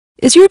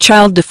Is your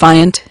child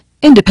defiant,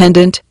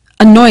 independent,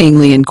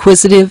 annoyingly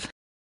inquisitive?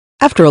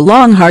 After a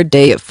long, hard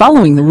day of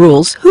following the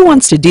rules, who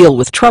wants to deal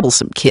with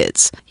troublesome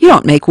kids? You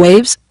don't make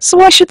waves, so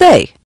why should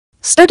they?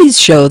 Studies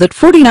show that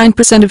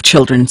 49% of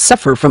children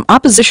suffer from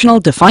oppositional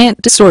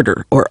defiant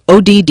disorder, or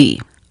ODD.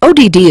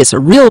 ODD is a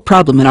real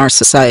problem in our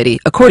society,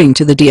 according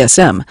to the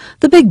DSM,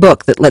 the big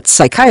book that lets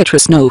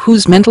psychiatrists know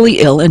who's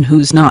mentally ill and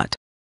who's not.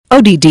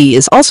 ODD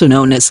is also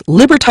known as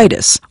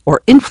libertitis,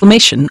 or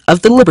inflammation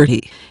of the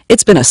liberty.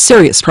 It's been a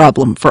serious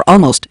problem for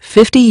almost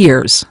 50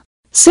 years.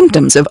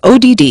 Symptoms of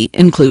ODD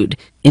include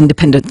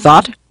independent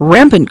thought,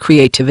 rampant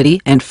creativity,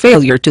 and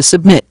failure to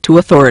submit to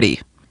authority.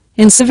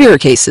 In severe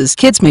cases,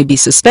 kids may be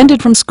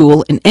suspended from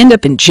school and end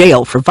up in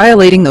jail for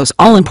violating those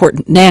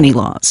all-important nanny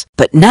laws.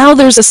 But now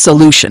there's a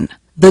solution.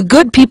 The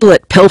good people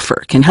at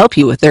Pilfer can help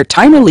you with their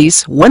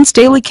time-release,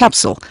 once-daily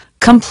capsule,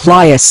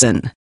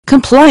 Complyacin.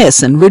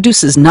 Complyacin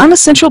reduces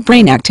non-essential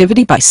brain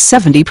activity by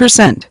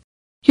 70%.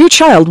 Your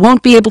child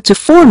won't be able to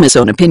form his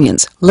own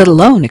opinions, let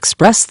alone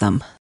express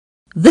them.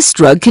 This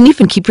drug can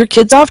even keep your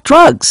kids off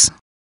drugs.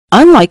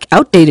 Unlike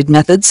outdated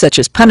methods such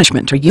as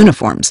punishment or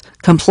uniforms,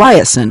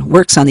 Complyacin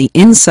works on the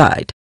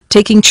inside,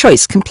 taking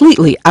choice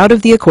completely out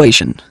of the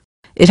equation.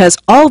 It has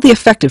all the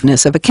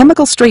effectiveness of a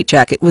chemical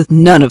straitjacket with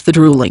none of the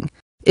drooling.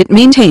 It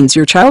maintains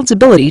your child's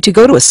ability to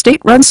go to a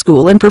state-run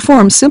school and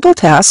perform simple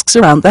tasks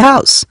around the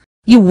house.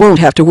 You won't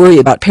have to worry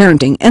about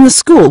parenting, and the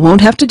school won't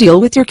have to deal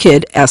with your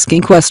kid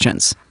asking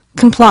questions.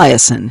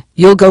 Complyacin.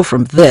 You'll go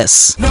from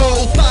this. Quit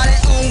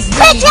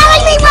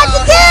telling me what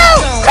to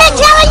do! Quit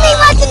telling me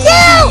what to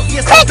do!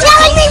 Quit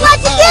telling me what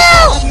to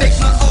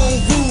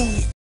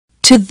do!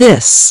 To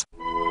this.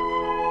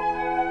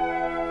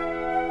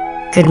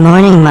 Good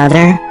morning,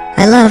 Mother.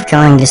 I love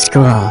going to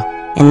school.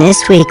 And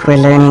this week we're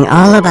learning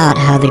all about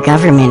how the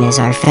government is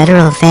our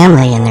federal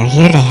family and they're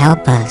here to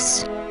help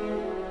us.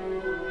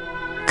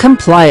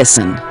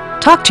 Complyacin.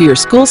 Talk to your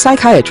school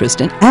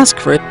psychiatrist and ask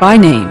for it by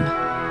name.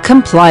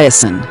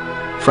 Complyacin.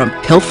 From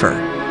Pilfer.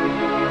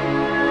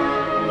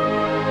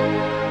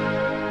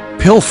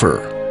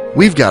 Pilfer.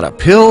 We've got a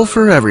pill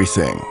for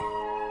everything.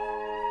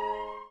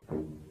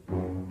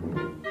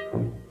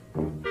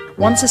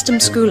 One-system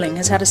schooling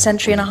has had a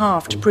century and a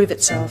half to prove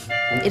itself.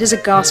 It is a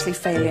ghastly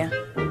failure.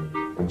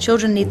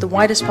 Children need the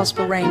widest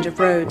possible range of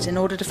roads in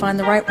order to find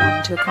the right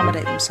one to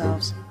accommodate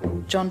themselves.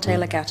 John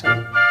Taylor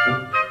Gatto.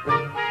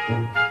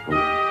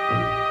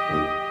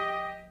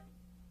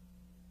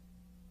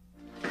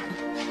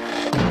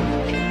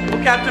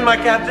 Captain, my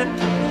captain.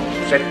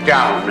 Sit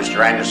down, Mr.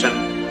 Anderson.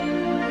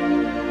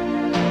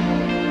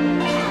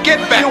 Get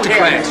back to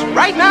class,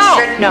 right now!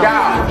 Sit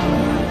down!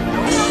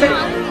 Sit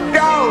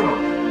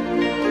down!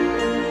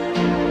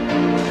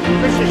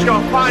 This is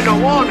your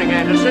final warning,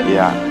 Anderson.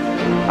 Yeah,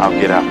 I'll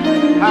get up.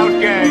 How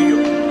dare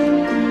you?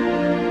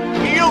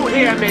 Do you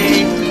hear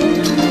me?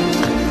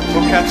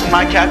 Oh, Captain,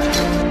 my captain.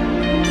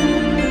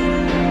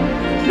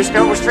 Mr.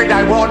 Overstreet,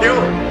 I warn you.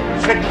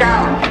 Sit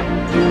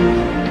down.